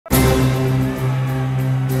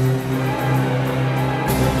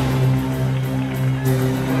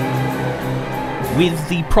With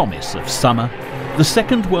the promise of summer, the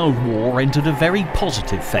Second World War entered a very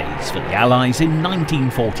positive phase for the Allies in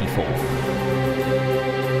 1944.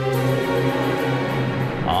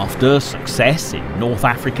 After success in North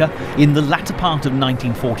Africa in the latter part of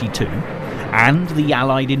 1942, and the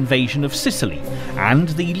Allied invasion of Sicily and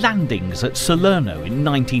the landings at Salerno in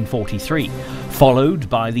 1943, followed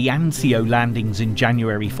by the Anzio landings in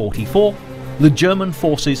January 44, the German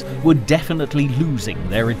forces were definitely losing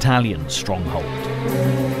their Italian stronghold.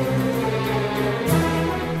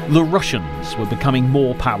 The Russians were becoming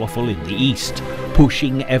more powerful in the east,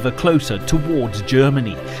 pushing ever closer towards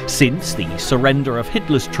Germany since the surrender of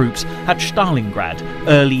Hitler's troops at Stalingrad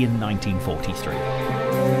early in 1943.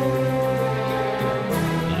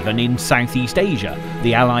 Even in Southeast Asia,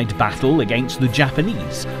 the Allied battle against the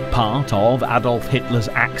Japanese, part of Adolf Hitler's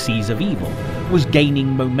axis of evil, was gaining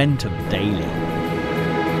momentum daily.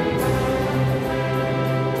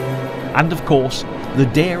 And of course, the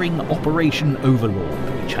daring Operation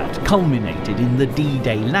Overlord, which had culminated in the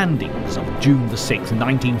D-Day landings of June 6,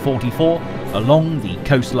 1944, along the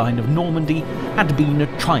coastline of Normandy, had been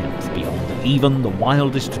a triumph beyond even the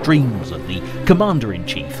wildest dreams of the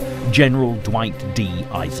Commander-in-Chief, General Dwight D.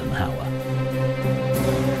 Eisenhower.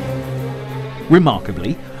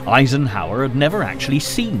 Remarkably, Eisenhower had never actually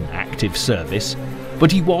seen active service,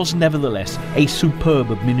 but he was nevertheless a superb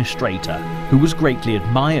administrator who was greatly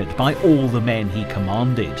admired by all the men he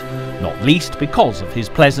commanded, not least because of his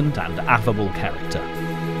pleasant and affable character.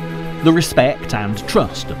 The respect and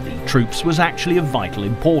trust of the troops was actually of vital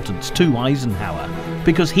importance to Eisenhower,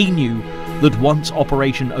 because he knew that once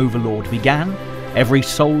Operation Overlord began, every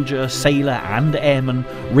soldier, sailor and airman,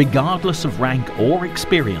 regardless of rank or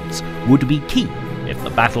experience, would be key if the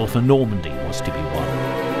battle for Normandy was to be won.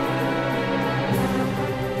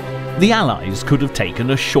 The Allies could have taken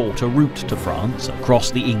a shorter route to France across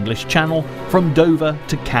the English Channel from Dover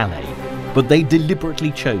to Calais, but they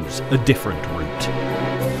deliberately chose a different route.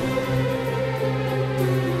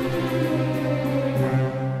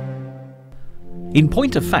 In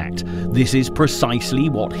point of fact, this is precisely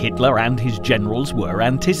what Hitler and his generals were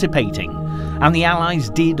anticipating, and the Allies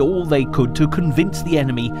did all they could to convince the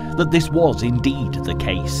enemy that this was indeed the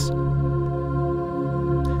case.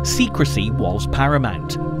 Secrecy was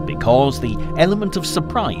paramount, because the element of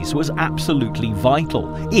surprise was absolutely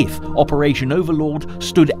vital if Operation Overlord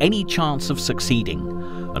stood any chance of succeeding,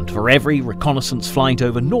 and for every reconnaissance flight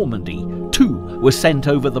over Normandy, 2 were sent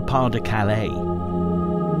over the Pas de Calais.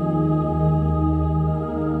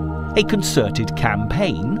 A concerted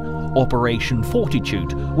campaign, Operation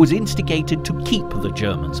Fortitude, was instigated to keep the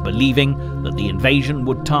Germans believing that the invasion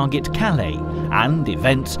would target Calais, and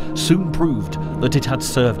events soon proved that it had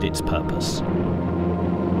served its purpose.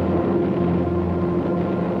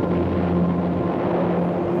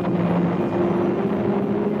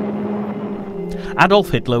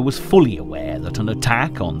 Adolf Hitler was fully aware that an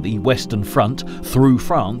attack on the Western Front through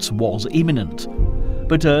France was imminent.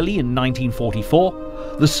 But early in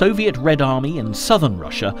 1944, the Soviet Red Army in southern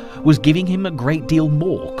Russia was giving him a great deal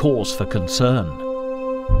more cause for concern.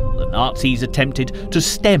 The Nazis attempted to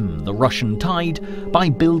stem the Russian tide by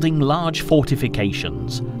building large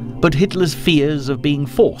fortifications, but Hitler's fears of being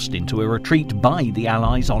forced into a retreat by the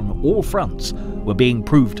Allies on all fronts were being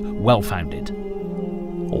proved well-founded.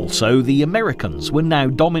 Also, the Americans were now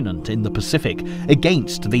dominant in the Pacific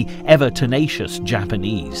against the ever-tenacious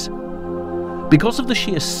Japanese. Because of the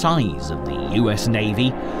sheer size of the US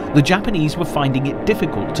Navy, the Japanese were finding it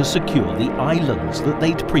difficult to secure the islands that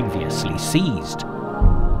they'd previously seized.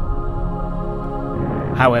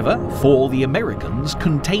 However, for the Americans,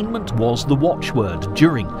 containment was the watchword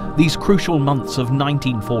during these crucial months of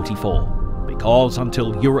 1944, because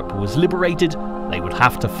until Europe was liberated, they would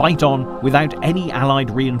have to fight on without any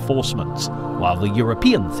Allied reinforcements, while the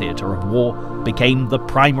European theatre of war became the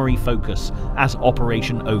primary focus as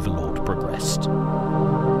Operation Overlord progressed.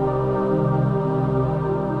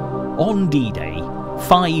 On D-Day,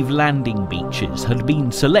 5 landing beaches had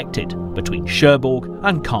been selected between Cherbourg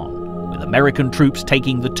and Caen, with American troops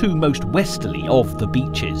taking the 2 most westerly of the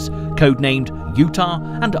beaches, codenamed Utah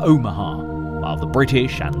and Omaha, while the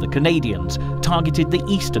British and the Canadians targeted the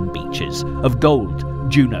eastern beaches of Gold,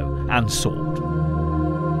 Juno and Sword.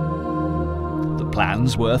 The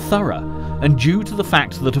plans were thorough, and due to the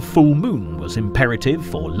fact that a full moon was imperative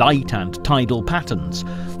for light and tidal patterns,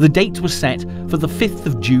 the date was set for the 5th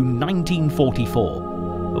of June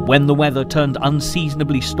 1944. But when the weather turned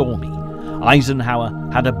unseasonably stormy, Eisenhower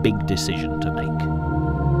had a big decision to make.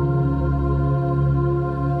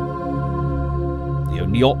 The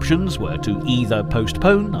only options were to either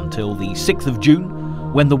postpone until the 6th of June,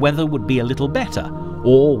 when the weather would be a little better,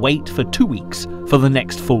 or wait for 2 weeks for the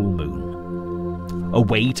next full moon. A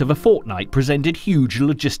wait of a fortnight presented huge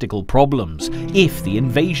logistical problems if the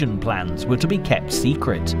invasion plans were to be kept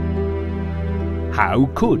secret. How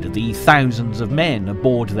could the thousands of men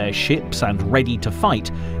aboard their ships and ready to fight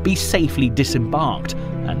be safely disembarked,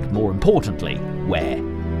 and more importantly, where?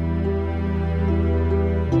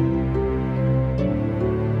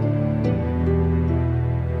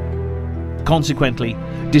 Consequently,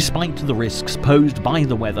 despite the risks posed by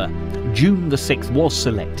the weather, June the 6th was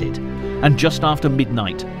selected, and just after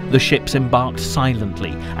midnight, the ships embarked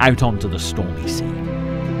silently out onto the stormy sea.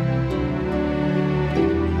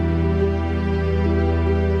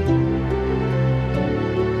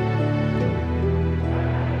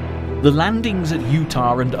 The landings at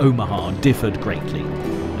Utah and Omaha differed greatly.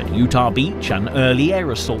 At Utah Beach, an early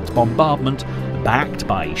air assault bombardment, backed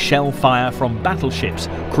by shell fire from battleships,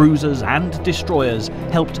 cruisers and destroyers,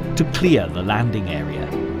 helped to clear the landing area.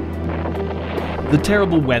 The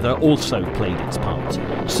terrible weather also played its part,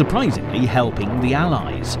 surprisingly helping the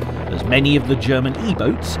Allies, as many of the German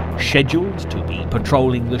E-boats, scheduled to be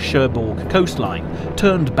patrolling the Cherbourg coastline,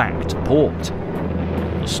 turned back to port.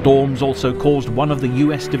 The storms also caused one of the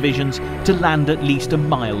US divisions to land at least a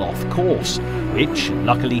mile off course, which,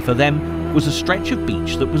 luckily for them, was a stretch of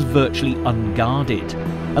beach that was virtually unguarded,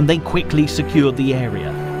 and they quickly secured the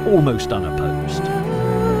area, almost unopposed.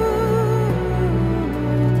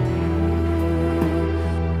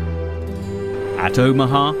 At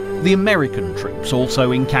Omaha, the American troops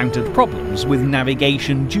also encountered problems with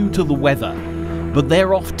navigation due to the weather, but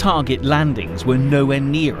their off-target landings were nowhere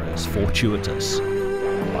near as fortuitous.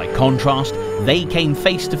 By contrast, they came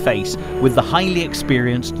face to face with the highly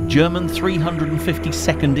experienced German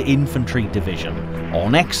 352nd Infantry Division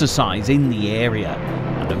on exercise in the area,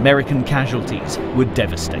 and American casualties were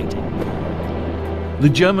devastating. The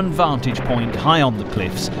German vantage point high on the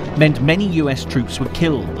cliffs meant many US troops were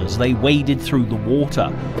killed as they waded through the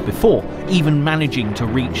water before even managing to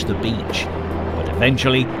reach the beach. But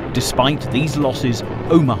eventually, despite these losses,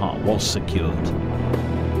 Omaha was secured.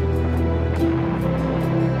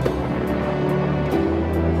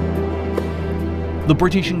 The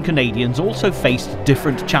British and Canadians also faced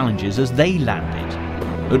different challenges as they landed.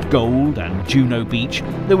 At Gold and Juno Beach,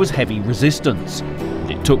 there was heavy resistance.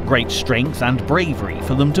 It took great strength and bravery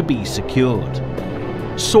for them to be secured.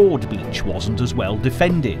 Sword Beach wasn't as well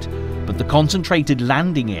defended, but the concentrated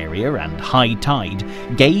landing area and high tide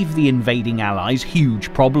gave the invading Allies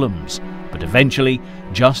huge problems. But eventually,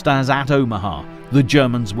 just as at Omaha, the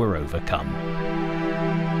Germans were overcome.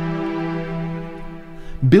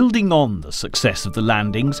 Building on the success of the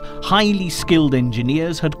landings, highly skilled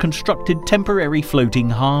engineers had constructed temporary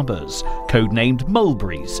floating harbours, codenamed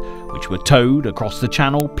mulberries, which were towed across the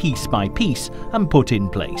channel piece by piece and put in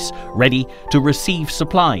place, ready to receive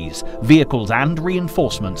supplies, vehicles and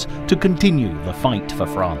reinforcements to continue the fight for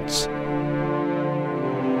France.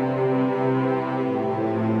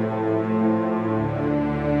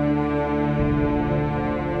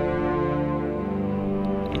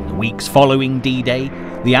 In the weeks following D-Day,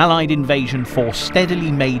 the Allied invasion force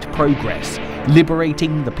steadily made progress,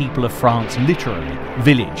 liberating the people of France literally,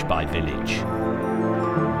 village by village.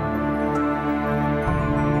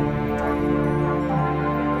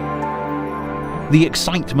 The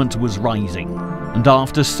excitement was rising, and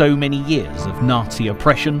after so many years of Nazi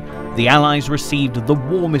oppression, the Allies received the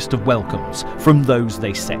warmest of welcomes from those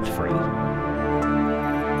they set free.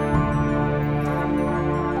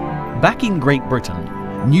 Back in Great Britain,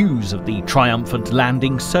 news of the triumphant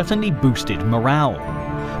landing certainly boosted morale.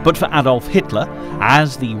 But for Adolf Hitler,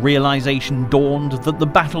 as the realization dawned that the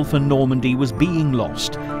battle for Normandy was being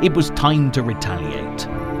lost, it was time to retaliate.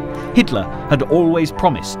 Hitler had always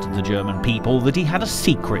promised the German people that he had a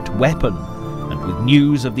secret weapon, and with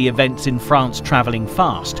news of the events in France travelling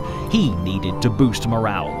fast, he needed to boost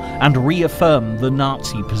morale and reaffirm the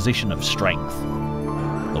Nazi position of strength.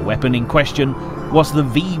 The weapon in question was the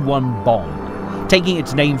V1 bomb, taking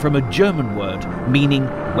its name from a German word meaning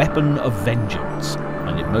weapon of vengeance,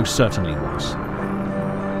 and it most certainly was.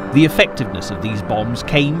 The effectiveness of these bombs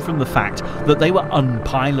came from the fact that they were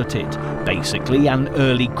unpiloted, basically an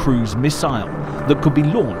early cruise missile that could be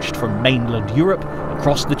launched from mainland Europe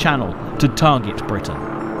across the Channel to target Britain.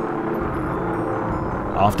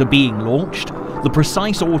 After being launched, the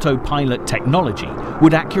precise autopilot technology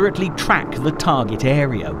would accurately track the target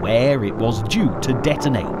area where it was due to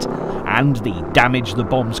detonate, and the damage the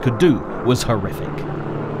bombs could do was horrific.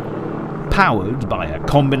 Powered by a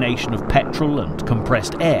combination of petrol and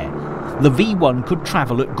compressed air, the V1 could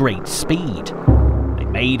travel at great speed. It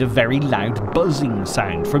made a very loud buzzing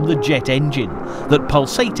sound from the jet engine that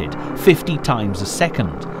pulsated 50 times a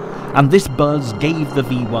second, and this buzz gave the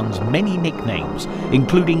V1s many nicknames,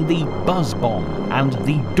 including the Buzz Bomb and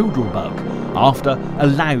the Doodlebug, after a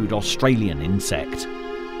loud Australian insect.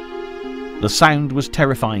 The sound was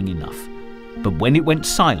terrifying enough, but when it went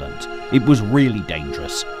silent, it was really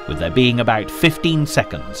dangerous, with there being about 15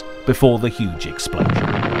 seconds before the huge explosion.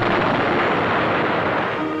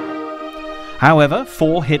 However,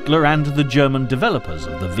 for Hitler and the German developers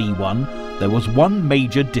of the V1, there was one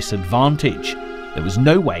major disadvantage. There was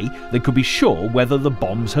no way they could be sure whether the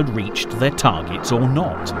bombs had reached their targets or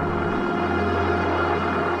not.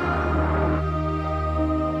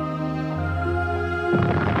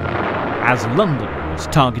 As London was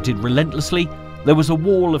targeted relentlessly, there was a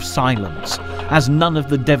wall of silence, as none of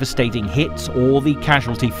the devastating hits or the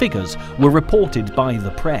casualty figures were reported by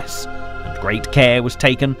the press, and great care was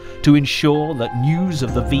taken to ensure that news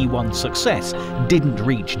of the V1's success didn't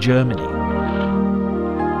reach Germany.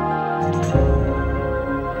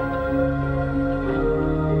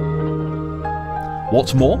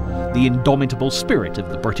 What's more, the indomitable spirit of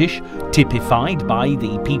the British, typified by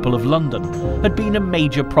the people of London, had been a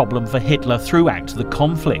major problem for Hitler throughout the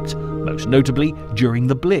conflict, most notably during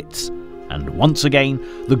the Blitz. And once again,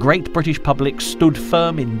 the great British public stood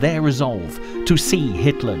firm in their resolve to see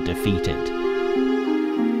Hitler defeated.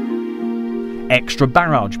 Extra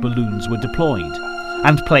barrage balloons were deployed,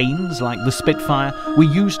 and planes like the Spitfire were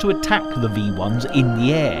used to attack the V1s in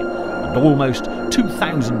the air, and almost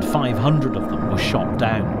 2,500 of them were shot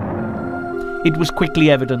down. It was quickly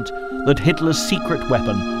evident that Hitler's secret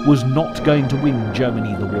weapon was not going to win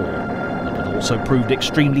Germany the war, and it also proved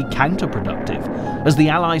extremely counterproductive, as the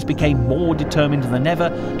Allies became more determined than ever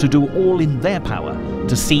to do all in their power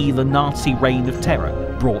to see the Nazi reign of terror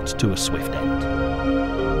brought to a swift end.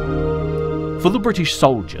 For the British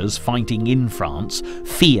soldiers fighting in France,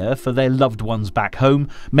 fear for their loved ones back home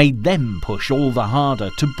made them push all the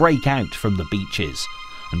harder to break out from the beaches.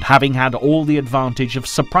 And having had all the advantage of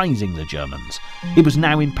surprising the Germans, it was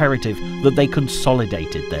now imperative that they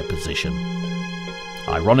consolidated their position.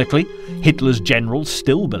 Ironically, Hitler's generals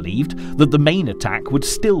still believed that the main attack would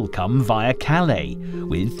still come via Calais,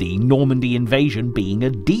 with the Normandy invasion being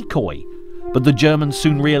a decoy. But the Germans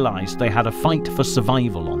soon realised they had a fight for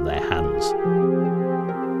survival on their hands.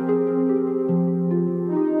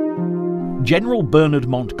 General Bernard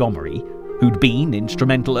Montgomery, who'd been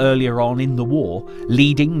instrumental earlier on in the war,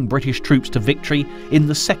 leading British troops to victory in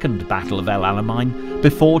the Second Battle of El Alamein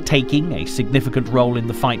before taking a significant role in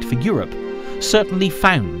the fight for Europe, certainly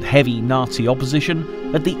found heavy Nazi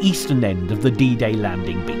opposition at the eastern end of the D-Day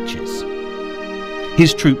landing beaches.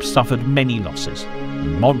 His troops suffered many losses,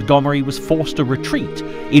 and Montgomery was forced to retreat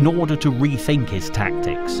in order to rethink his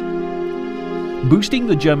tactics. Boosting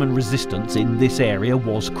the German resistance in this area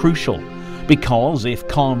was crucial, because if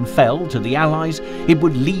Caen fell to the Allies, it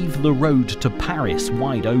would leave the road to Paris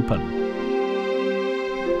wide open.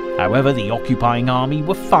 However, the occupying army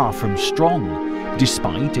were far from strong,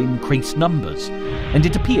 despite increased numbers, and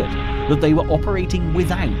it appeared that they were operating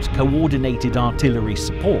without coordinated artillery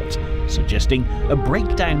support, suggesting a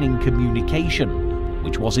breakdown in communication,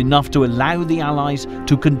 which was enough to allow the Allies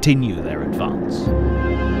to continue their advance.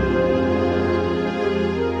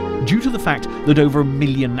 Due to the fact that over 1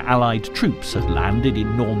 million Allied troops had landed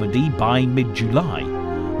in Normandy by mid-July,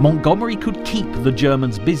 Montgomery could keep the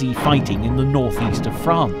Germans busy fighting in the northeast of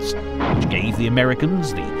France, which gave the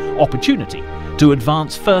Americans the opportunity to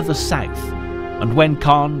advance further south. And when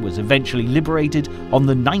Caen was eventually liberated on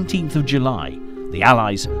the 19th of July, the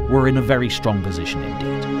Allies were in a very strong position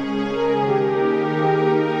indeed.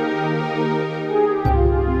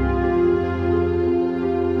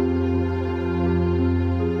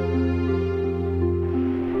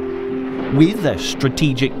 With their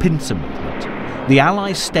strategic pincer movement, the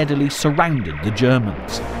Allies steadily surrounded the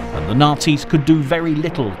Germans, and the Nazis could do very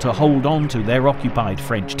little to hold on to their occupied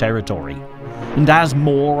French territory. And as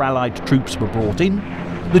more Allied troops were brought in,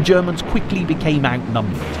 the Germans quickly became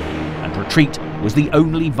outnumbered, and retreat was the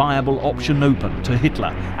only viable option open to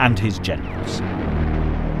Hitler and his generals.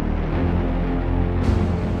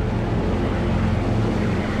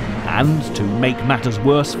 And to make matters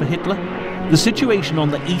worse for Hitler, the situation on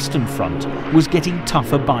the Eastern Front was getting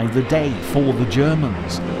tougher by the day for the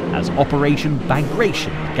Germans, as Operation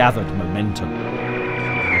Bagration gathered momentum.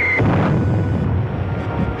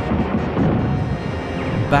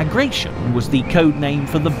 Bagration was the code name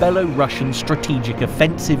for the Belo-Russian strategic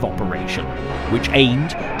offensive operation, which aimed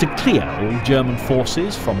to clear all German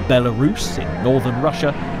forces from Belarus in northern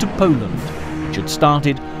Russia to Poland, which had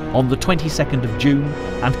started on the 22nd of June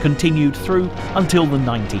and continued through until the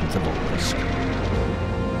 19th of August.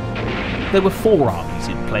 There were 4 armies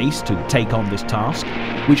in place to take on this task,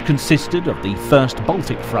 which consisted of the 1st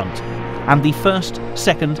Baltic Front and the 1st,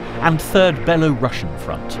 2nd and 3rd Belarusian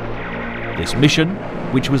Front. This mission,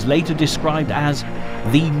 which was later described as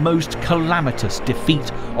the most calamitous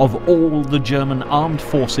defeat of all the German armed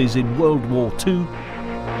forces in World War II,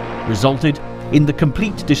 resulted in the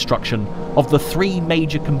complete destruction of the 3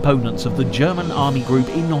 major components of the German army group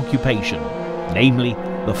in occupation, namely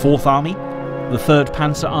the 4th Army, the 3rd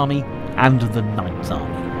Panzer Army and the 9th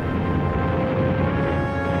Army.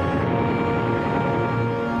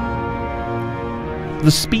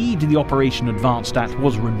 The speed the operation advanced at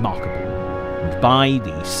was remarkable, and by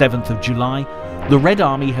the 7th of July, the Red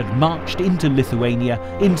Army had marched into Lithuania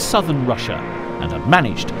in southern Russia and had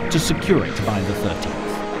managed to secure it by the 13th.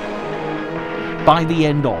 By the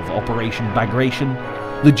end of Operation Bagration,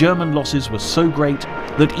 the German losses were so great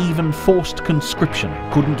that even forced conscription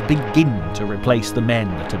couldn't begin to replace the men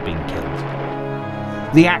that had been killed.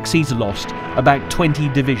 The Axis lost about 20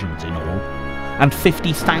 divisions in all, and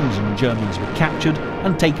 50,000 Germans were captured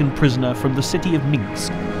and taken prisoner from the city of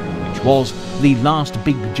Minsk, which was the last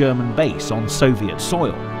big German base on Soviet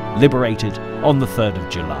soil, liberated on the 3rd of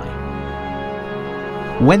July.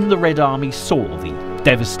 When the Red Army saw the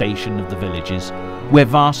devastation of the villages, where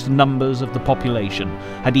vast numbers of the population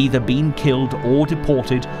had either been killed or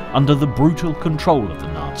deported under the brutal control of the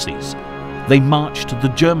Nazis, they marched the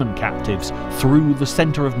German captives through the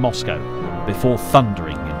centre of Moscow before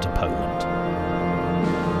thundering into Poland.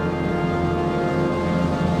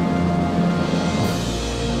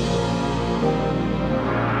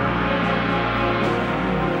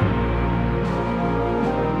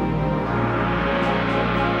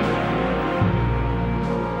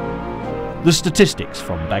 The statistics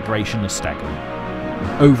from Bagration are staggering.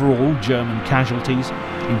 Overall German casualties,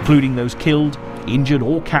 including those killed, injured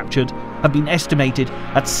or captured, have been estimated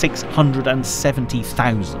at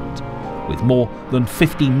 670,000, with more than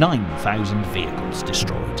 59,000 vehicles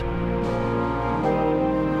destroyed.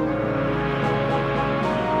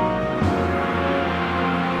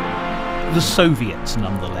 The Soviets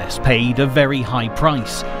nonetheless paid a very high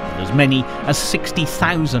price, with as many as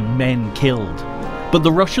 60,000 men killed. But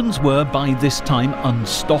the Russians were by this time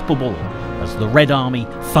unstoppable, as the Red Army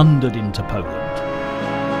thundered into Poland.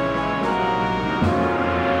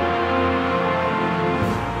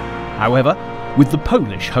 However, with the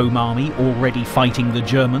Polish Home Army already fighting the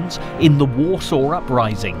Germans in the Warsaw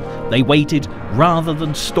Uprising, they waited rather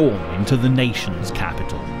than storm into the nation's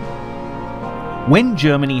capital. When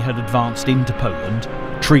Germany had advanced into Poland,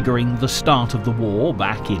 triggering the start of the war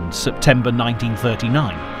back in September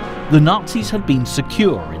 1939, the Nazis had been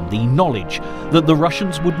secure in the knowledge that the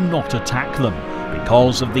Russians would not attack them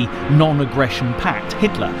because of the non-aggression pact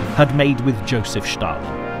Hitler had made with Joseph Stalin.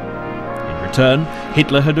 In return,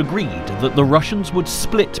 Hitler had agreed that the Russians would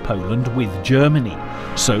split Poland with Germany,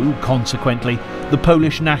 so consequently the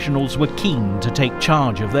Polish nationals were keen to take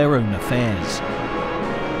charge of their own affairs.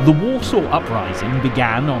 The Warsaw Uprising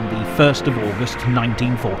began on the 1st of August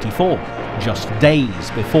 1944, just days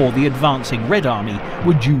before the advancing Red Army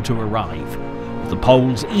were due to arrive, with the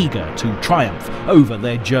Poles eager to triumph over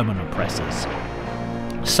their German oppressors.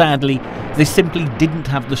 Sadly, they simply didn't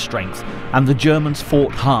have the strength, and the Germans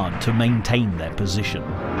fought hard to maintain their position.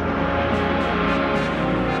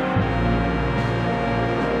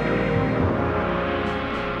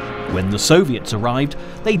 When the Soviets arrived,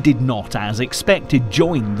 they did not, as expected,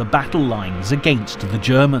 join the battle lines against the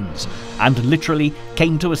Germans, and literally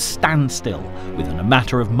came to a standstill within a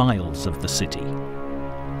matter of miles of the city.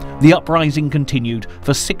 The uprising continued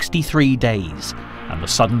for 63 days, and the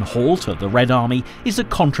sudden halt of the Red Army is a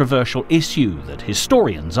controversial issue that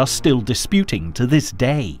historians are still disputing to this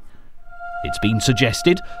day. It's been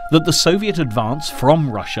suggested that the Soviet advance from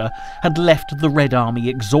Russia had left the Red Army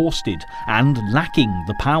exhausted and lacking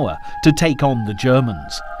the power to take on the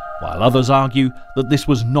Germans, while others argue that this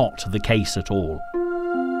was not the case at all.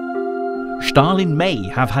 Stalin may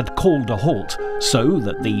have had called a halt so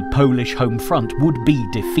that the Polish home front would be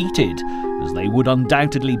defeated, as they would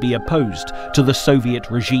undoubtedly be opposed to the Soviet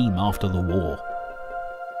regime after the war.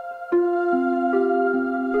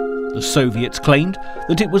 The Soviets claimed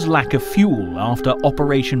that it was lack of fuel after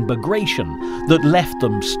Operation Bagration that left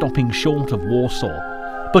them stopping short of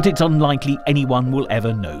Warsaw, but it's unlikely anyone will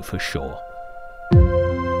ever know for sure.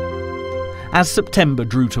 As September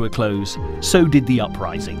drew to a close, so did the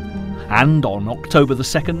uprising, and on October the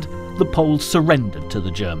 2nd, the Poles surrendered to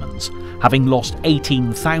the Germans, having lost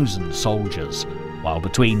 18,000 soldiers, while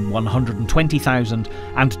between 120,000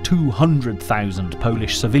 and 200,000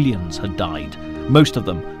 Polish civilians had died, most of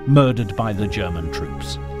them murdered by the German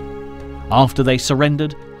troops. After they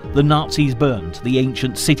surrendered, the Nazis burned the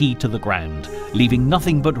ancient city to the ground, leaving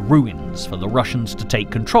nothing but ruins for the Russians to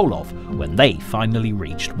take control of when they finally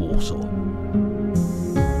reached Warsaw.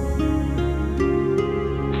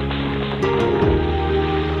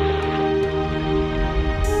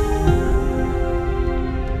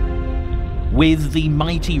 With the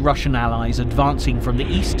mighty Russian allies advancing from the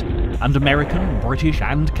east, and American, British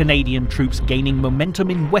and Canadian troops gaining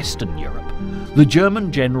momentum in Western Europe, the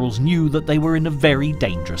German generals knew that they were in a very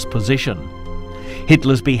dangerous position.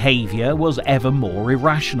 Hitler's behaviour was ever more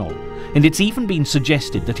irrational, and it's even been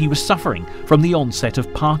suggested that he was suffering from the onset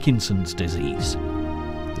of Parkinson's disease.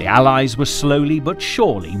 The Allies were slowly but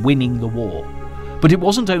surely winning the war, but it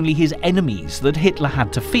wasn't only his enemies that Hitler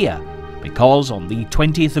had to fear, because on the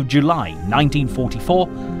 20th of July 1944,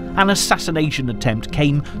 an assassination attempt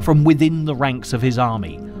came from within the ranks of his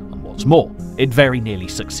army, and what's more, it very nearly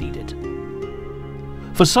succeeded.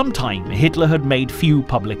 For some time, Hitler had made few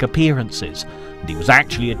public appearances, and he was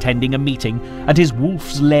actually attending a meeting at his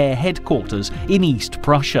Wolf's Lair headquarters in East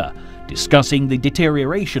Prussia, discussing the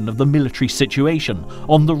deterioration of the military situation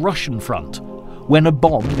on the Russian front, when a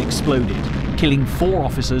bomb exploded, killing 4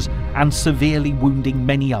 officers and severely wounding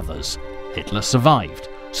many others. Hitler survived,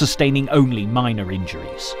 sustaining only minor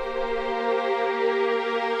injuries.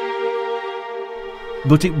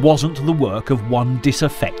 But it wasn't the work of one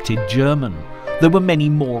disaffected German. There were many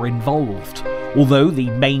more involved, although the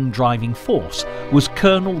main driving force was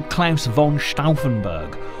Colonel Klaus von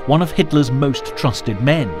Stauffenberg, one of Hitler's most trusted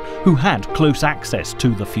men, who had close access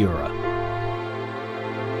to the Führer.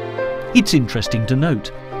 It's interesting to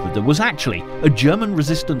note that there was actually a German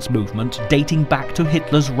resistance movement dating back to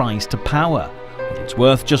Hitler's rise to power, and it's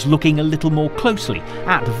worth just looking a little more closely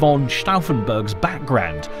at von Stauffenberg's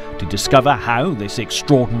background to discover how this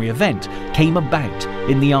extraordinary event came about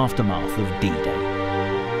in the aftermath of D-Day.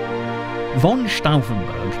 Von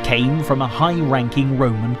Stauffenberg came from a high-ranking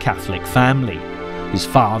Roman Catholic family, his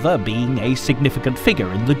father being a significant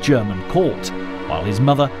figure in the German court, while his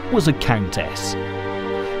mother was a countess.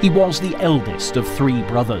 He was the eldest of 3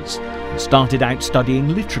 brothers and started out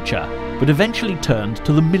studying literature, but eventually turned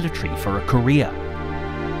to the military for a career.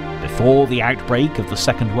 Before the outbreak of the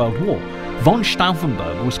Second World War, von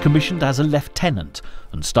Stauffenberg was commissioned as a lieutenant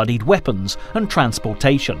and studied weapons and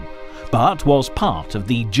transportation, but was part of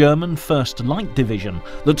the German 1st Light Division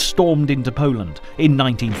that stormed into Poland in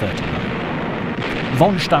 1939.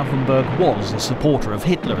 Von Stauffenberg was a supporter of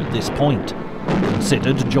Hitler at this point, and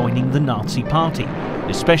considered joining the Nazi Party,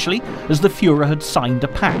 especially as the Führer had signed a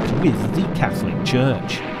pact with the Catholic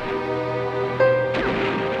Church.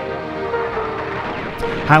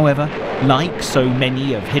 However, like so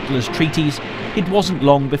many of Hitler's treaties, it wasn't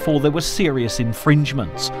long before there were serious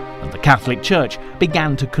infringements, and the Catholic Church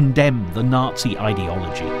began to condemn the Nazi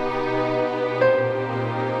ideology.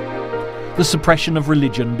 The suppression of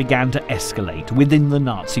religion began to escalate within the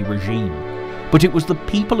Nazi regime, but it was the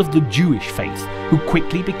people of the Jewish faith who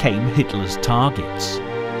quickly became Hitler's targets.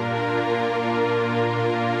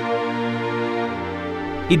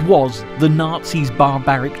 It was the Nazis'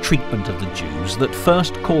 barbaric treatment of the Jews that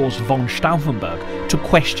first caused von Stauffenberg to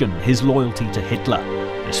question his loyalty to Hitler,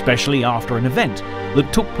 especially after an event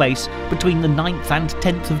that took place between the 9th and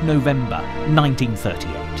 10th of November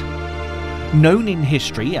 1938. Known in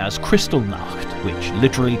history as Kristallnacht, which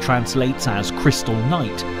literally translates as Crystal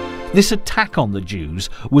Night, this attack on the Jews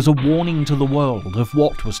was a warning to the world of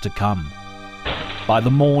what was to come. By the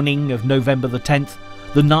morning of November the 10th,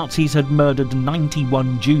 the Nazis had murdered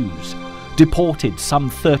 91 Jews, deported some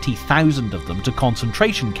 30,000 of them to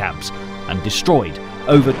concentration camps, and destroyed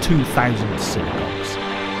over 2,000 synagogues.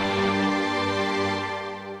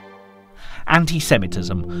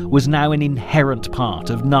 Anti-Semitism was now an inherent part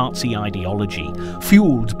of Nazi ideology,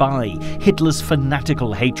 fueled by Hitler's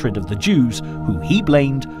fanatical hatred of the Jews, who he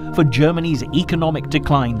blamed for Germany's economic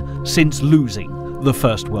decline since losing the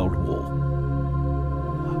First World War.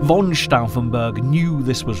 Von Stauffenberg knew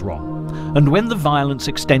this was wrong, and when the violence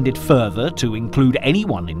extended further to include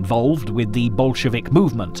anyone involved with the Bolshevik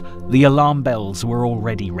movement, the alarm bells were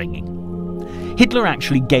already ringing. Hitler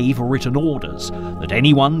actually gave written orders that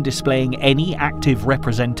anyone displaying any active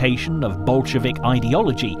representation of Bolshevik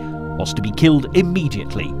ideology was to be killed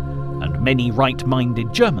immediately, and many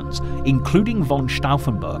right-minded Germans, including von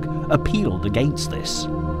Stauffenberg, appealed against this.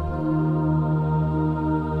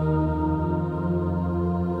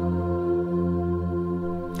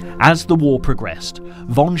 As the war progressed,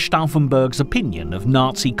 von Stauffenberg's opinion of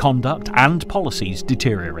Nazi conduct and policies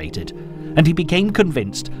deteriorated, and he became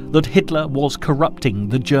convinced that Hitler was corrupting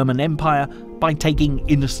the German Empire by taking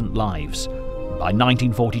innocent lives. By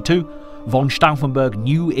 1942, von Stauffenberg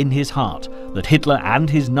knew in his heart that Hitler and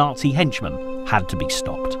his Nazi henchmen had to be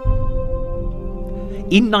stopped.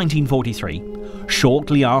 In 1943,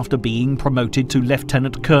 shortly after being promoted to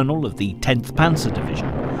Lieutenant Colonel of the 10th Panzer Division,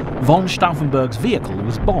 von Stauffenberg's vehicle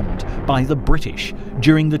was bombed by the British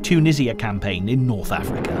during the Tunisia campaign in North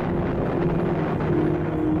Africa.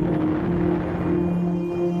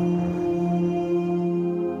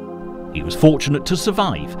 He was fortunate to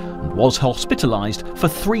survive and was hospitalised for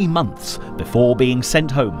 3 months before being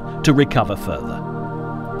sent home to recover further.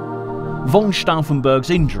 Von Stauffenberg's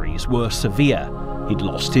injuries were severe. He'd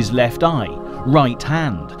lost his left eye, right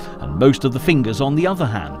hand, and most of the fingers on the other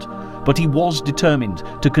hand, but he was determined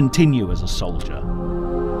to continue as a soldier.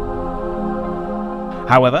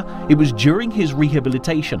 However, it was during his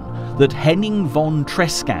rehabilitation that Henning von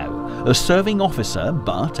Tresckow, a serving officer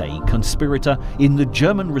but a conspirator in the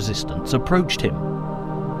German resistance, approached him.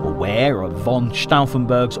 Aware of von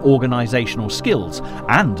Stauffenberg's organisational skills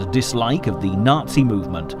and dislike of the Nazi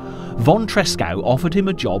movement, von Tresckow offered him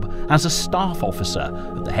a job as a staff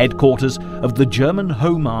officer at the headquarters of the German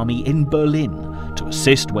Home Army in Berlin to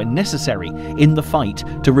assist when necessary in the fight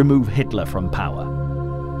to remove Hitler from power.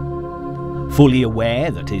 Fully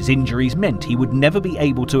aware that his injuries meant he would never be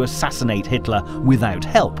able to assassinate Hitler without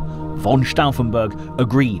help, von Stauffenberg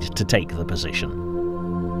agreed to take the position.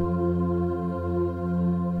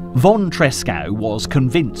 Von Tresckow was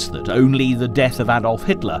convinced that only the death of Adolf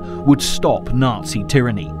Hitler would stop Nazi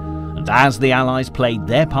tyranny, and as the Allies played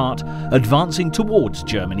their part, advancing towards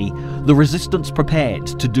Germany, the resistance prepared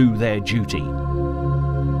to do their duty.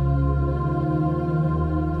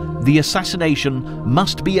 The assassination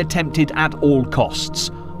must be attempted at all costs.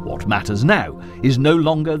 What matters now is no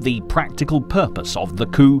longer the practical purpose of the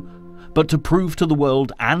coup, but to prove to the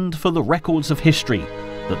world and for the records of history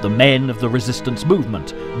that the men of the resistance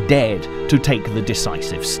movement dared to take the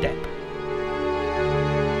decisive step.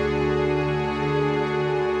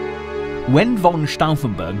 When von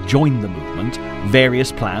Stauffenberg joined the movement,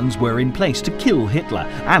 various plans were in place to kill Hitler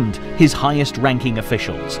and his highest-ranking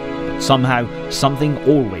officials, but somehow something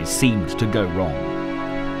always seemed to go wrong.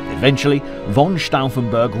 Eventually, von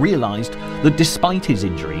Stauffenberg realised that despite his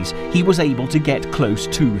injuries, he was able to get close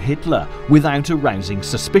to Hitler without arousing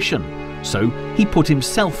suspicion, so he put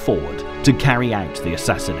himself forward to carry out the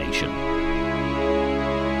assassination.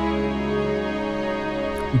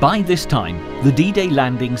 By this time, the D-Day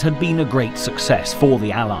landings had been a great success for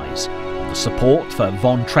the Allies. The support for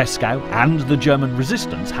von Tresckow and the German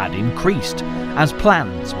resistance had increased, as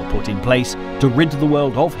plans were put in place to rid the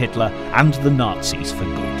world of Hitler and the Nazis for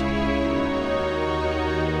good.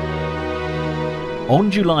 On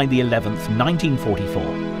July the 11th, 1944,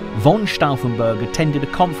 von Stauffenberg attended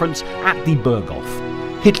a conference at the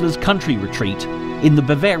Berghof, Hitler's country retreat in the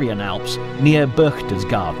Bavarian Alps near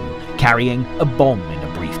Berchtesgaden, carrying a bomb in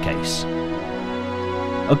a briefcase.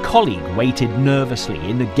 A colleague waited nervously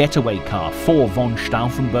in a getaway car for von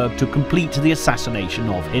Stauffenberg to complete the assassination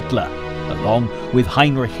of Hitler, along with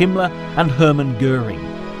Heinrich Himmler and Hermann Göring.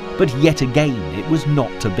 But yet again it was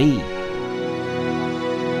not to be.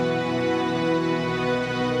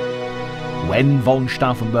 When von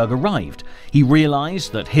Stauffenberg arrived, he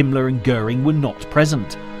realised that Himmler and Göring were not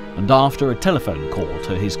present, and after a telephone call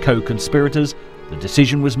to his co-conspirators, the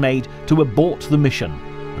decision was made to abort the mission,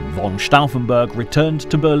 and von Stauffenberg returned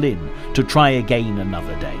to Berlin to try again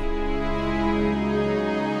another day.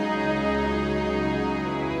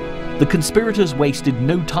 The conspirators wasted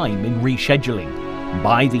no time in rescheduling.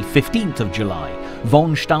 By the 15th of July,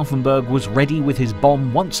 von Stauffenberg was ready with his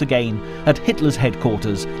bomb once again at Hitler's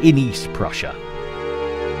headquarters in East Prussia.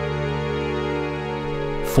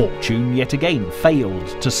 Fortune yet again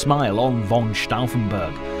failed to smile on von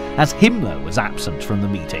Stauffenberg, as Himmler was absent from the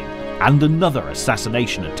meeting and another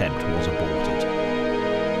assassination attempt was aborted.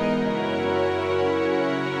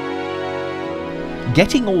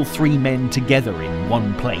 Getting all three men together in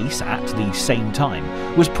one place at the same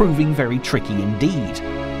time was proving very tricky indeed,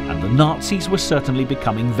 and the Nazis were certainly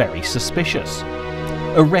becoming very suspicious.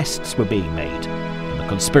 Arrests were being made, and the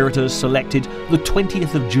conspirators selected the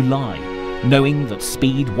 20th of July, knowing that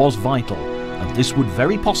speed was vital, and this would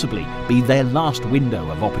very possibly be their last window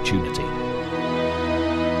of opportunity.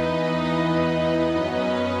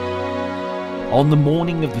 On the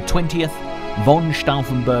morning of the 20th, von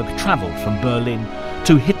Stauffenberg travelled from Berlin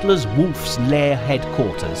to Hitler's Wolf's Lair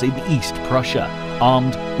headquarters in East Prussia,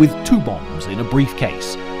 armed with 2 bombs in a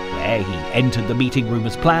briefcase, where he entered the meeting room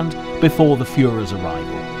as planned before the Führer's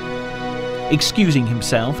arrival. Excusing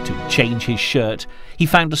himself to change his shirt, he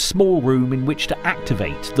found a small room in which to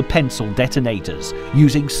activate the pencil detonators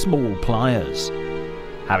using small pliers.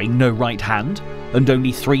 Having no right hand and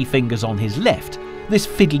only 3 fingers on his left, this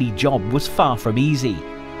fiddly job was far from easy,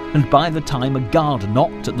 and by the time a guard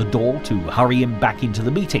knocked at the door to hurry him back into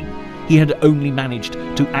the meeting, he had only managed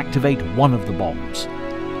to activate one of the bombs.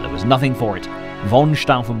 There was nothing for it. Von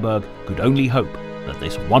Stauffenberg could only hope that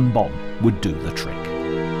this one bomb would do the trick.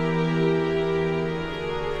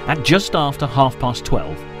 At just after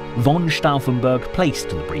 12:30, von Stauffenberg placed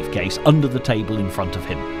the briefcase under the table in front of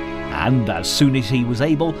him, and as soon as he was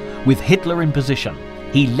able, with Hitler in position,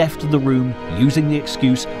 he left the room using the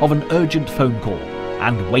excuse of an urgent phone call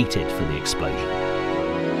and waited for the explosion.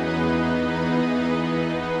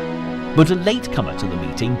 But a latecomer to the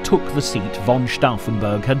meeting took the seat von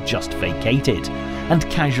Stauffenberg had just vacated and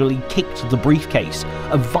casually kicked the briefcase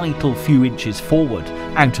a vital few inches forward,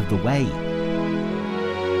 out of the way.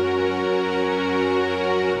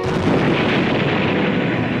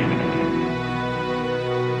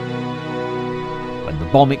 When the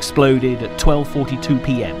bomb exploded at 12:42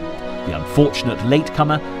 p.m, the unfortunate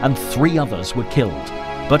latecomer and 3 others were killed,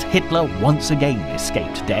 but Hitler once again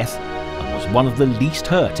escaped death and was one of the least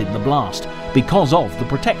hurt in the blast because of the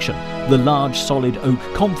protection the large solid oak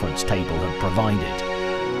conference table had provided.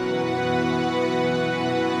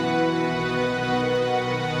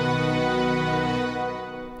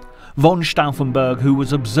 Von Stauffenberg, who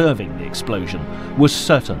was observing the explosion, was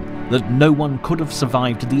certain that no one could have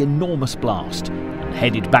survived the enormous blast and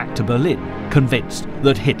headed back to Berlin, convinced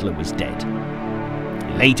that Hitler was dead.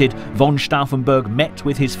 Elated, von Stauffenberg met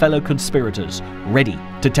with his fellow conspirators, ready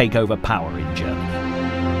to take over power in Germany.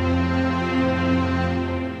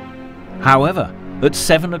 However, at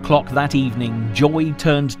 7 o'clock that evening, joy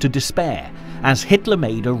turned to despair as Hitler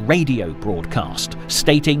made a radio broadcast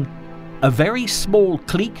stating, "A very small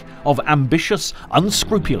clique of ambitious,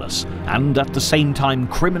 unscrupulous, and at the same time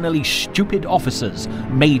criminally stupid officers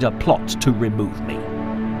made a plot to remove me."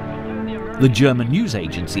 The German news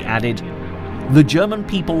agency added, "The German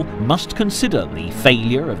people must consider the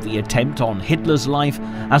failure of the attempt on Hitler's life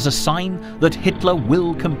as a sign that Hitler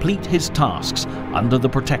will complete his tasks under the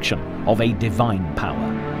protection of a divine power."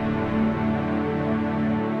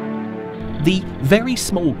 The very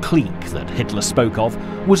small clique that Hitler spoke of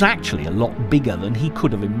was actually a lot bigger than he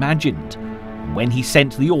could have imagined. When he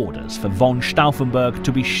sent the orders for von Stauffenberg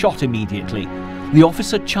to be shot immediately, the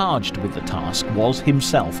officer charged with the task was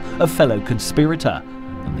himself a fellow conspirator,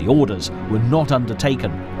 and the orders were not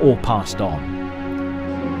undertaken or passed on.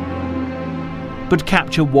 But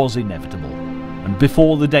capture was inevitable, and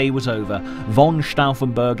before the day was over, von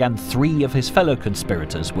Stauffenberg and 3 of his fellow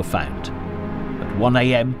conspirators were found. At 1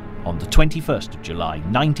 a.m, on the 21st of July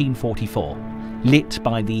 1944, lit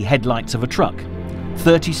by the headlights of a truck,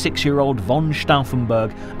 36-year-old von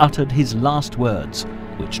Stauffenberg uttered his last words,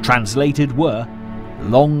 which translated were,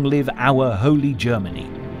 "Long live our holy Germany,"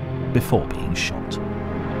 before being shot.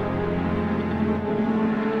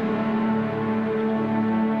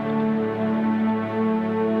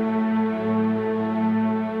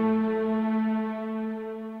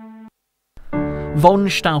 Von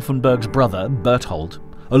Stauffenberg's brother, Berthold,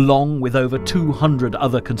 along with over 200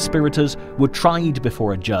 other conspirators, were tried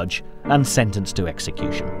before a judge and sentenced to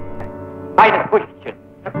execution. Keine Früchtchen.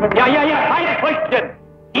 Ja, keine Früchtchen.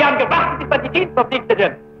 Die haben gewartet, bis man die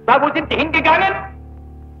Dienstverpflichteten. Na, wo sind sie hingegangen?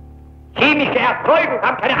 Chemische Erzeugung,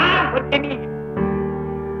 haben keine Ahnung von Chemie.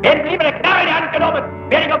 Werden sie lieber eine Knarre in die Hand genommen,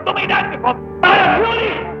 wäre ich auf dumme Gedanken gekommen. Aber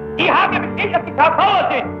natürlich, die haben ja bestätigt, dass die KVer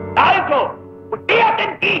sind. Also, und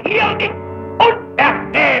werden die hier nicht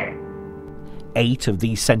unverschämt? 8 of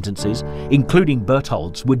these sentences, including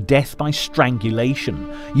Berthold's, were death by strangulation,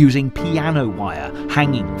 using piano wire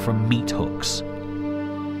hanging from meat hooks.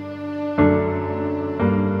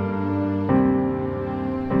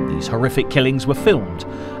 These horrific killings were filmed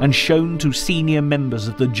and shown to senior members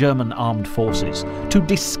of the German armed forces to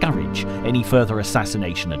discourage any further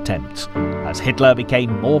assassination attempts, as Hitler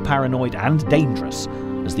became more paranoid and dangerous,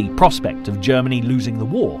 as the prospect of Germany losing the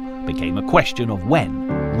war became a question of when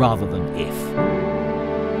rather than if.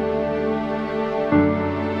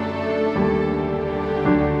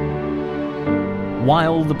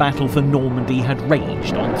 While the battle for Normandy had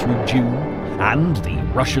raged on through June, and the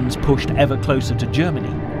Russians pushed ever closer to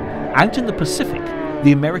Germany, out in the Pacific,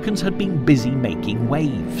 the Americans had been busy making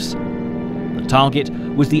waves. The target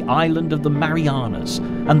was the island of the Marianas,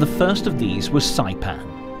 and the first of these was Saipan.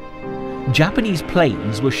 Japanese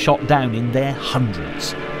planes were shot down in their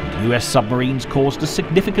hundreds, and US submarines caused a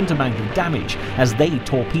significant amount of damage as they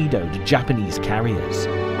torpedoed Japanese carriers.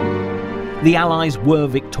 The Allies were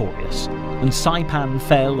victorious, and Saipan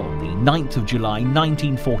fell on the 9th of July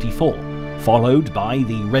 1944, followed by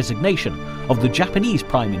the resignation of the Japanese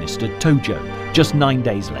Prime Minister Tojo just 9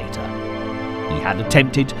 days later. He had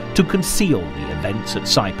attempted to conceal the events at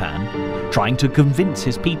Saipan, trying to convince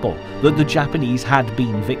his people that the Japanese had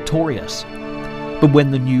been victorious. But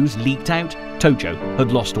when the news leaked out, Tojo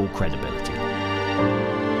had lost all credibility.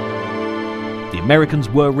 The Americans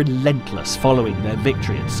were relentless following their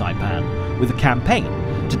victory at Saipan, with a campaign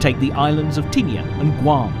to take the islands of Tinian and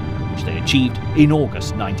Guam, which they achieved in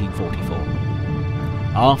August 1944.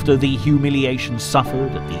 After the humiliation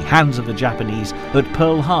suffered at the hands of the Japanese at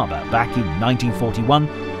Pearl Harbor back in 1941,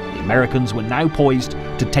 the Americans were now poised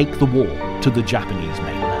to take the war to the Japanese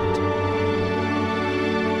mainland.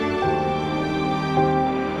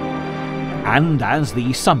 And as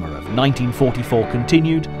the summer of 1944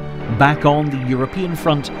 continued, back on the European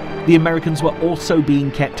front, the Americans were also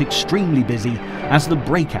being kept extremely busy as the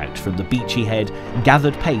breakout from the Beachy Head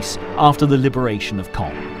gathered pace after the liberation of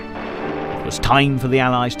Caen. It was time for the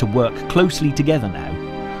Allies to work closely together now,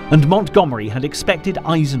 and Montgomery had expected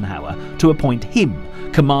Eisenhower to appoint him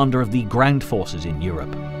commander of the ground forces in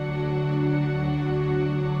Europe.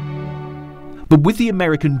 But with the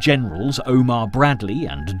American generals Omar Bradley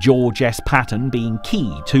and George S. Patton being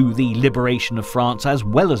key to the liberation of France as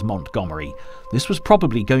well as Montgomery, this was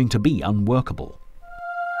probably going to be unworkable.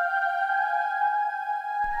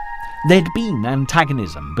 There'd been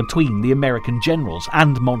antagonism between the American generals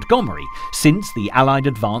and Montgomery since the Allied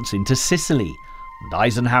advance into Sicily, and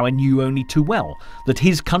Eisenhower knew only too well that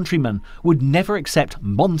his countrymen would never accept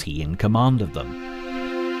Monty in command of them.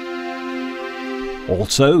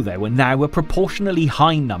 Also, there were now a proportionally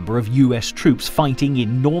high number of US troops fighting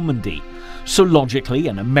in Normandy, so logically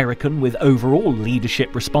an American with overall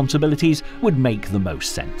leadership responsibilities would make the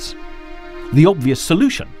most sense. The obvious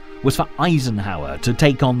solution was for Eisenhower to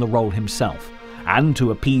take on the role himself, and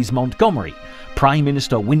to appease Montgomery, Prime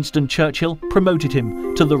Minister Winston Churchill promoted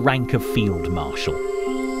him to the rank of Field Marshal.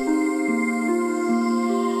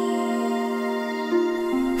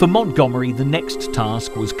 For Montgomery, the next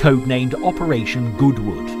task was codenamed Operation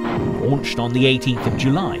Goodwood, launched on the 18th of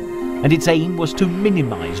July, and its aim was to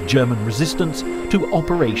minimise German resistance to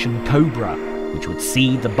Operation Cobra, which would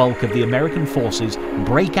see the bulk of the American forces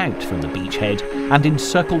break out from the beachhead and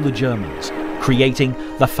encircle the Germans, creating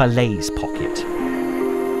the Falaise Pocket.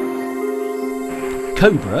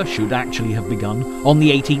 Cobra should actually have begun on the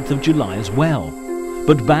 18th of July as well,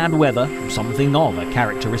 but bad weather, something of a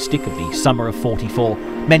characteristic of the summer of '44,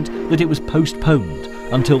 meant that it was postponed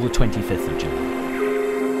until the 25th of July.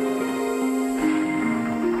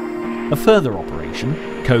 A further operation,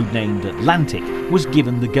 codenamed Atlantic, was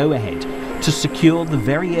given the go-ahead to secure the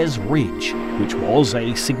Verrières Ridge, which was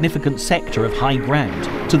a significant sector of high ground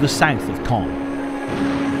to the south of Caen.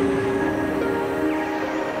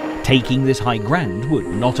 Taking this high ground would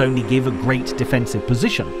not only give a great defensive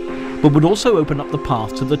position, but would also open up the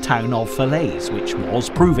path to the town of Falaise, which was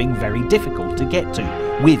proving very difficult to get to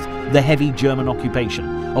with the heavy German occupation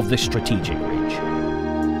of this strategic ridge.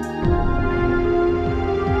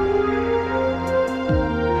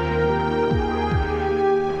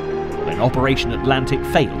 When Operation Atlantic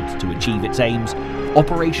failed to achieve its aims,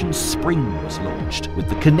 Operation Spring was launched with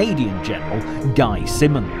the Canadian General Guy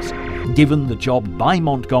Simonds, given the job by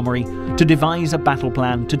Montgomery to devise a battle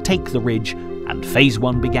plan to take the ridge, and Phase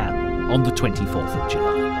 1 began on the 24th of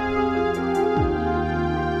July.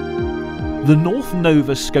 The North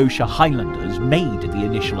Nova Scotia Highlanders made the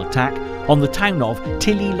initial attack on the town of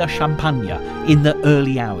Tilly-la-Champagne in the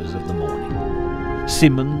early hours of the morning.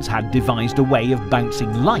 Simonds had devised a way of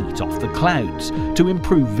bouncing light off the clouds to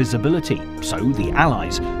improve visibility, so the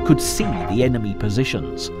Allies could see the enemy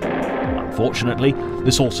positions. Unfortunately,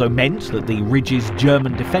 this also meant that the ridge's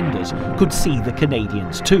German defenders could see the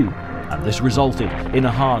Canadians too, and this resulted in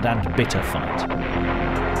a hard and bitter fight.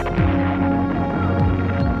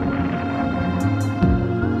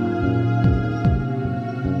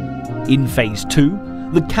 In Phase 2,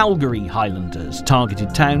 the Calgary Highlanders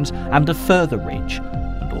targeted towns and a further ridge,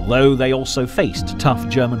 and although they also faced tough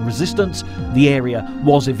German resistance, the area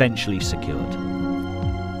was eventually secured.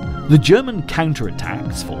 The German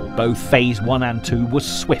counterattacks for both Phase 1 and 2 were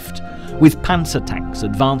swift, with panzer tanks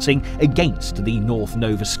advancing against the North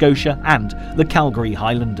Nova Scotia and the Calgary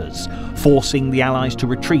Highlanders, forcing the Allies to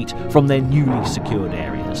retreat from their newly secured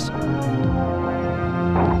areas.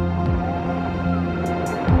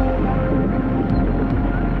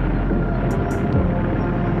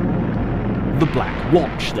 The Black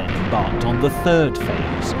Watch then embarked on the third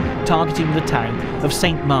phase, targeting the town of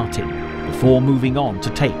St. Martin, before moving on to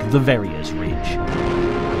take the Verrières Ridge.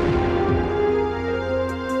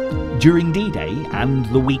 During D-Day and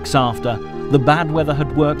the weeks after, the bad weather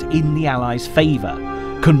had worked in the Allies' favour,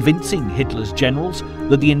 convincing Hitler's generals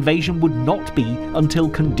that the invasion would not be until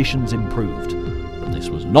conditions improved. But this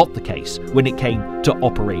was not the case when it came to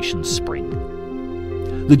Operation Spring.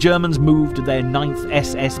 The Germans moved their 9th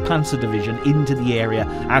SS Panzer Division into the area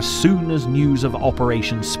as soon as news of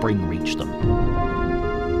Operation Spring reached them.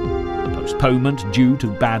 The postponement due to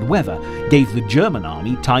bad weather gave the German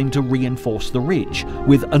army time to reinforce the ridge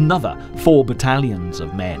with another 4 battalions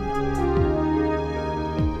of men.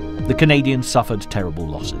 The Canadians suffered terrible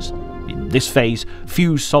losses. In this phase,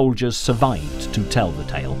 few soldiers survived to tell the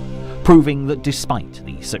tale, proving that despite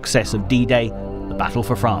the success of D-Day, the battle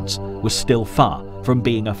for France was still far from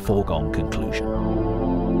being a foregone conclusion.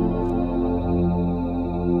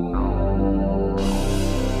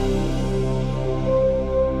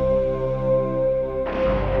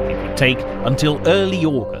 It would take until early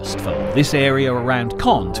August for this area around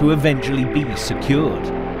Caen to eventually be secured.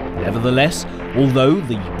 Nevertheless, although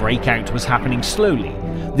the breakout was happening slowly,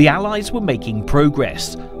 the Allies were making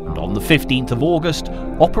progress, and on the 15th of August,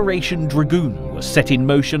 Operation Dragoon was set in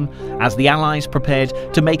motion as the Allies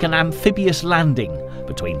prepared to make an amphibious landing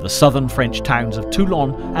between the southern French towns of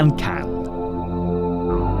Toulon and Caen.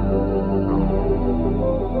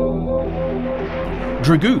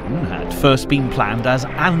 Dragoon had first been planned as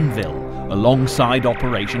Anvil, alongside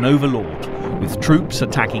Operation Overlord, with troops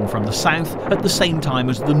attacking from the south at the same time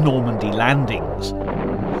as the Normandy landings.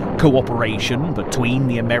 Cooperation between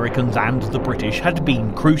the Americans and the British had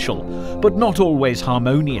been crucial, but not always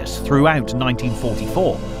harmonious throughout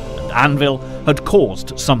 1944, and Anvil had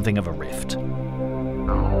caused something of a rift.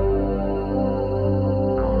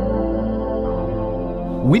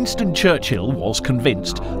 Winston Churchill was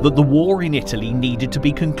convinced that the war in Italy needed to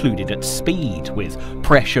be concluded at speed, with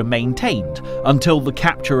pressure maintained until the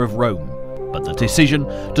capture of Rome. But the decision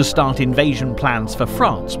to start invasion plans for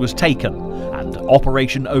France was taken, and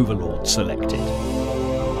Operation Overlord selected.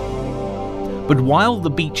 But while the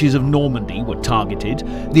beaches of Normandy were targeted,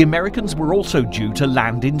 the Americans were also due to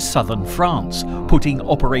land in southern France, putting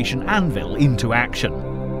Operation Anvil into action.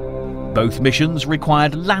 Both missions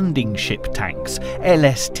required landing ship tanks,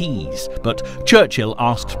 LSTs, but Churchill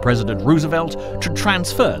asked President Roosevelt to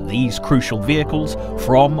transfer these crucial vehicles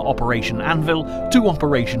from Operation Anvil to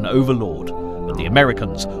Operation Overlord, but the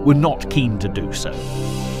Americans were not keen to do so.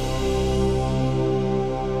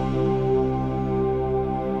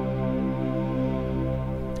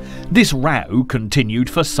 This row continued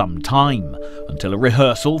for some time, until a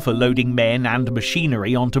rehearsal for loading men and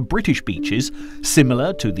machinery onto British beaches,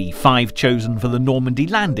 similar to the 5 chosen for the Normandy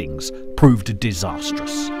landings, proved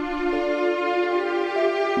disastrous.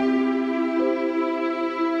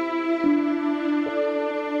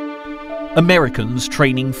 Americans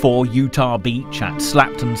training for Utah Beach at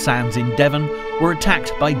Slapton Sands in Devon were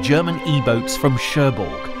attacked by German E-boats from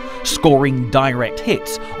Cherbourg, scoring direct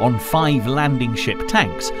hits on 5 landing ship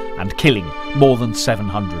tanks and killing more than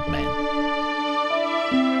 700 men.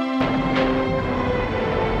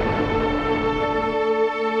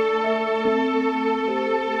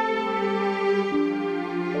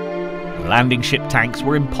 Landing ship tanks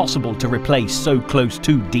were impossible to replace so close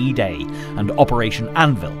to D-Day, and Operation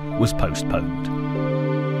Anvil was postponed.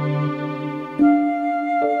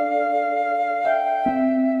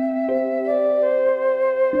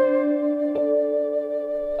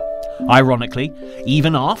 Ironically,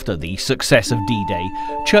 even after the success of D-Day,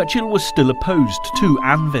 Churchill was still opposed to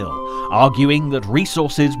Anvil, arguing that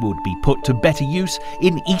resources would be put to better use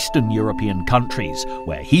in Eastern European countries,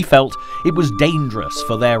 where he felt it was dangerous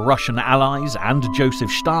for their Russian allies and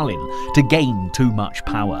Joseph Stalin to gain too much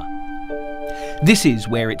power. This is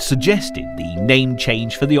where it suggested the name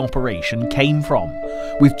change for the operation came from,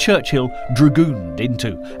 with Churchill dragooned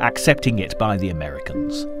into accepting it by the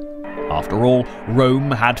Americans. After all,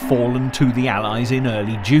 Rome had fallen to the Allies in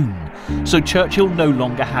early June, so Churchill no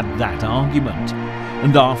longer had that argument.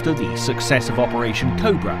 And after the success of Operation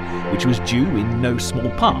Cobra, which was due in no small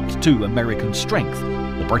part to American strength,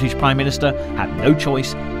 the British Prime Minister had no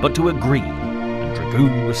choice but to agree, and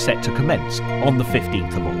Dragoon was set to commence on the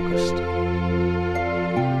 15th of August.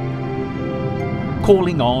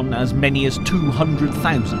 Calling on as many as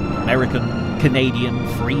 200,000 American, Canadian,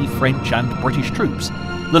 Free French and British troops,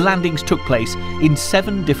 the landings took place in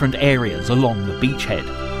 7 different areas along the beachhead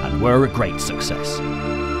and were a great success.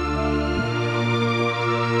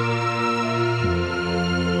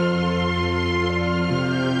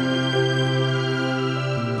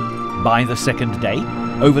 By the second day,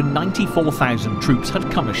 over 94,000 troops had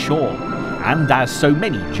come ashore, and as so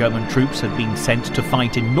many German troops had been sent to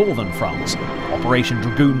fight in northern France, Operation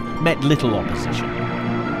Dragoon met little opposition.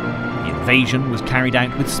 invasion was carried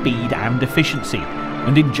out with speed and efficiency,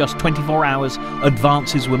 and in just 24 hours,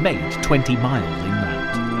 advances were made 20 miles inland.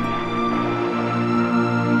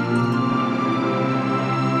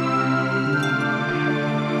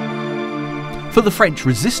 For the French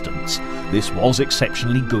resistance, this was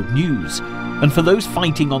exceptionally good news, and for those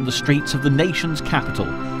fighting on the streets of the nation's capital,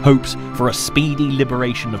 hopes for a speedy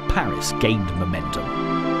liberation of Paris gained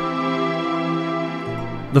momentum.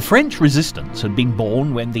 The French resistance had been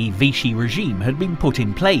born when the Vichy regime had been put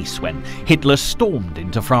in place when Hitler stormed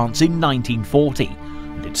into France in 1940,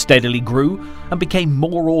 and it steadily grew and became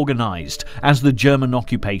more organised as the German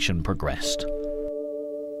occupation progressed.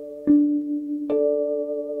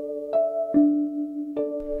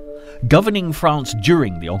 Governing France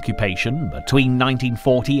during the occupation, between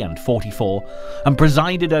 1940 and 44, and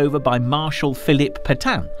presided over by Marshal Philippe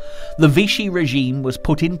Pétain, the Vichy regime was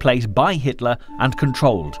put in place by Hitler and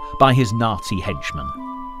controlled by his Nazi henchmen.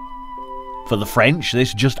 For the French,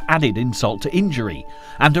 this just added insult to injury,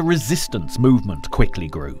 and a resistance movement quickly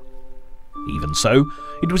grew. Even so,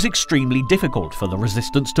 it was extremely difficult for the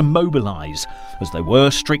resistance to mobilise, as there were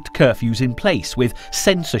strict curfews in place with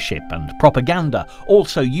censorship and propaganda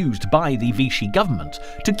also used by the Vichy government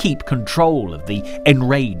to keep control of the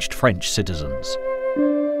enraged French citizens.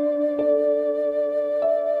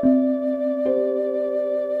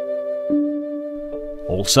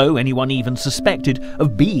 Also, anyone even suspected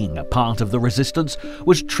of being a part of the resistance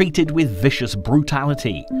was treated with vicious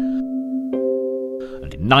brutality.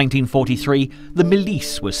 In 1943, the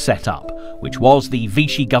Milice was set up, which was the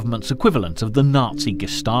Vichy government's equivalent of the Nazi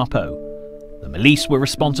Gestapo. The Milice were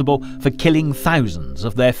responsible for killing thousands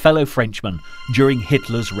of their fellow Frenchmen during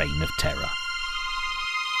Hitler's reign of terror.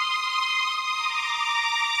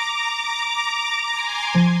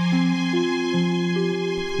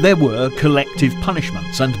 There were collective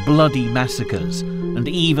punishments and bloody massacres, and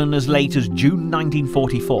even as late as June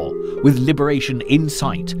 1944, with liberation in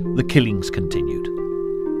sight, the killings continued.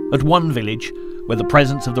 At one village, where the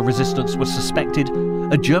presence of the resistance was suspected,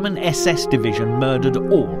 a German SS division murdered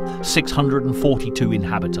all 642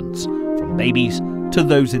 inhabitants, from babies to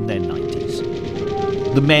those in their 90s.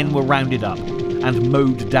 The men were rounded up and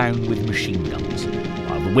mowed down with machine guns,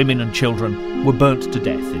 while the women and children were burnt to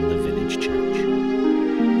death in the village church.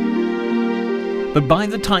 But by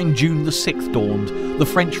the time June the 6th dawned, the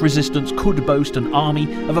French resistance could boast an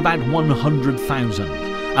army of about 100,000,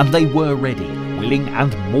 and they were ready, willing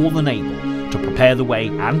and more than able to prepare the way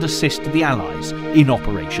and assist the Allies in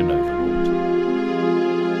Operation Overlord.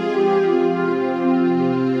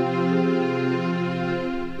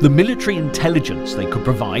 The military intelligence they could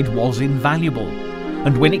provide was invaluable,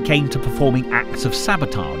 and when it came to performing acts of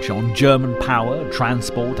sabotage on German power,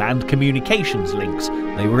 transport and communications links,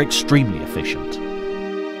 they were extremely efficient.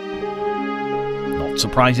 Not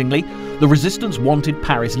surprisingly, the resistance wanted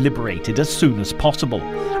Paris liberated as soon as possible,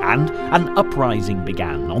 and an uprising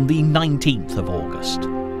began on the 19th of August.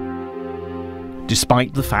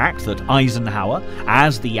 Despite the fact that Eisenhower,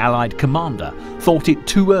 as the Allied commander, thought it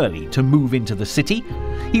too early to move into the city,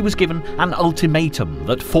 he was given an ultimatum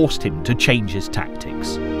that forced him to change his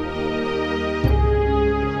tactics.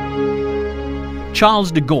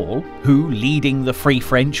 Charles de Gaulle, who, leading the Free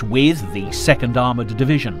French with the 2nd Armoured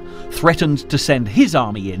Division, threatened to send his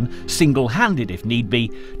army in, single-handed if need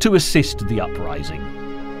be, to assist the uprising.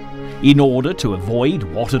 In order to avoid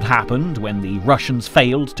what had happened when the Russians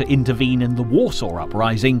failed to intervene in the Warsaw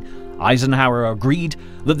Uprising, Eisenhower agreed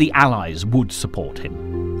that the Allies would support him.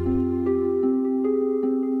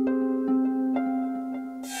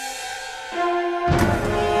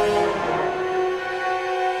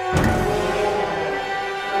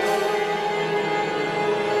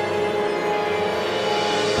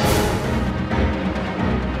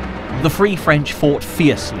 The Free French fought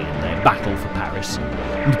fiercely in their battle for Paris,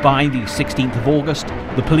 and by the 16th of August,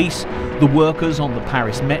 the police, the workers on the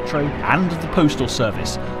Paris metro and the postal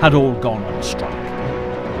service had all gone on strike.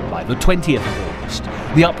 By the 20th of August,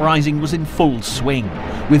 the uprising was in full swing,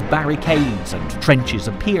 with barricades and trenches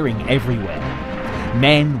appearing everywhere.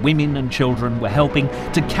 Men, women and children were helping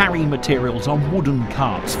to carry materials on wooden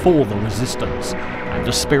carts for the resistance, and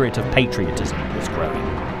a spirit of patriotism was growing.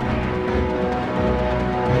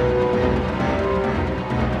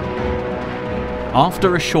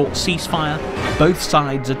 After a short ceasefire, both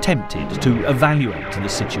sides attempted to evaluate the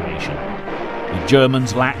situation. The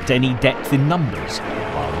Germans lacked any depth in numbers,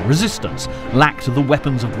 while the resistance lacked the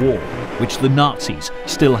weapons of war, which the Nazis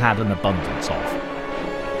still had an abundance of.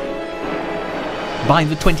 By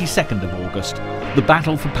the 22nd of August, the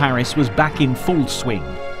battle for Paris was back in full swing.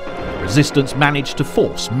 The resistance managed to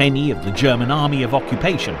force many of the German army of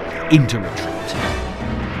occupation into retreat.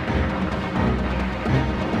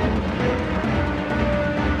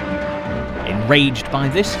 Enraged by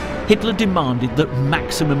this, Hitler demanded that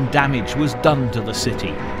maximum damage was done to the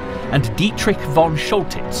city, and Dietrich von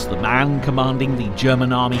Scholtitz, the man commanding the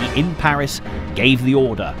German army in Paris, gave the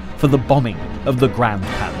order for the bombing of the Grand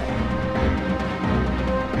Palais.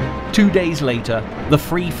 2 days later, the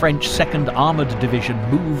Free French 2nd Armoured Division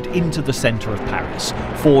moved into the centre of Paris,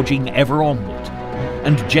 forging ever onward,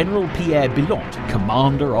 and General Pierre Billot,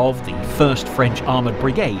 commander of the 1st French Armoured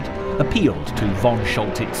Brigade, appealed to von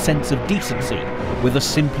Scholtitz's sense of decency with a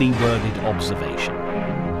simply worded observation.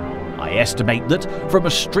 I estimate that, from a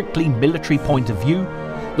strictly military point of view,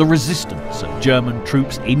 the resistance of German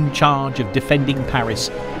troops in charge of defending Paris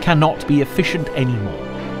cannot be efficient anymore.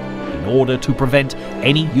 In order to prevent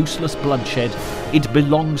any useless bloodshed, it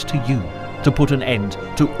belongs to you to put an end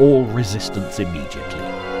to all resistance immediately.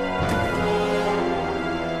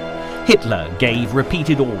 Hitler gave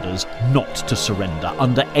repeated orders not to surrender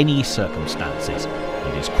under any circumstances,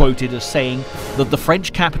 and is quoted as saying that the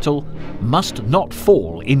French capital must not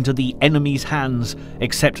fall into the enemy's hands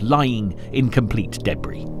except lying in complete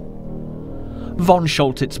debris. Von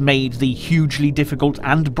Scholtitz made the hugely difficult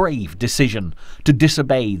and brave decision to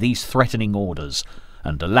disobey these threatening orders,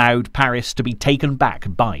 and allowed Paris to be taken back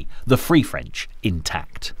by the Free French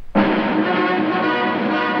intact.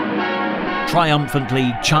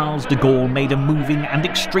 Triumphantly, Charles de Gaulle made a moving and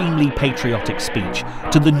extremely patriotic speech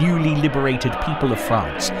to the newly liberated people of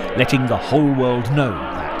France, letting the whole world know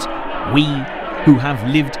that we, who have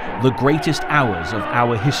lived the greatest hours of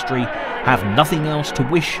our history, have nothing else to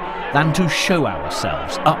wish than to show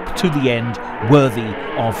ourselves up to the end worthy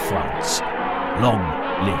of France. Long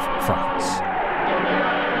live France.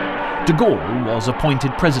 De Gaulle was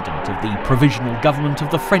appointed president of the Provisional Government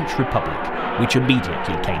of the French Republic, which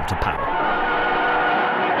immediately came to power.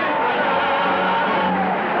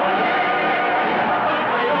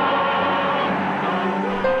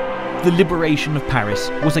 The liberation of Paris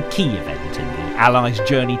was a key event in the Allies'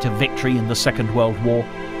 journey to victory in the Second World War,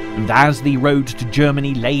 and as the road to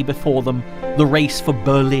Germany lay before them, the race for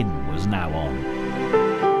Berlin was now on.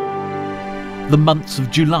 The months of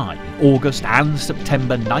July, August and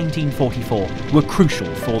September 1944 were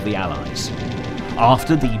crucial for the Allies.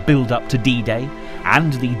 After the build-up to D-Day,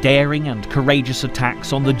 and the daring and courageous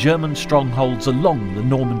attacks on the German strongholds along the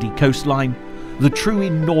Normandy coastline, the true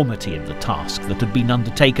enormity of the task that had been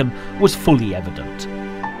undertaken was fully evident.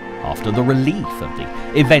 After the relief of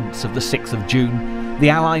the events of the 6th of June, the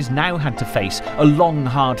Allies now had to face a long,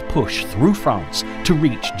 hard push through France to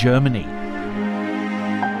reach Germany.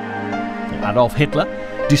 For Adolf Hitler,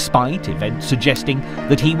 despite events suggesting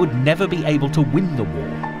that he would never be able to win the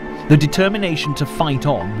war, the determination to fight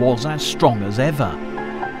on was as strong as ever.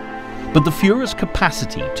 But the Führer's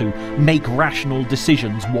capacity to make rational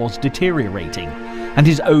decisions was deteriorating, and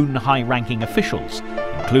his own high-ranking officials,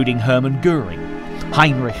 including Hermann Göring,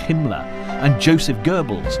 Heinrich Himmler, and Joseph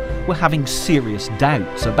Goebbels, were having serious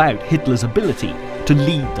doubts about Hitler's ability to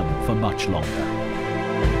lead them for much longer.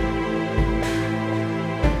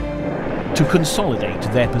 To consolidate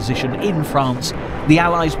their position in France, the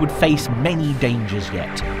Allies would face many dangers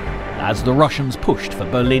yet. As the Russians pushed for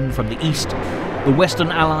Berlin from the east, the Western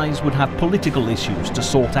Allies would have political issues to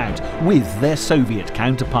sort out with their Soviet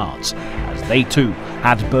counterparts, as they too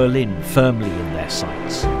had Berlin firmly in their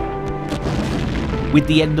sights. With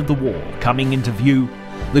the end of the war coming into view,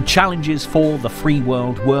 the challenges for the free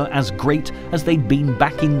world were as great as they'd been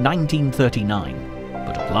back in 1939.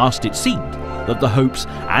 But at last it seemed that the hopes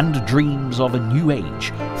and dreams of a new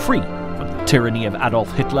age, free from the tyranny of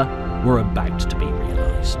Adolf Hitler, were about to be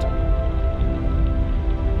realised.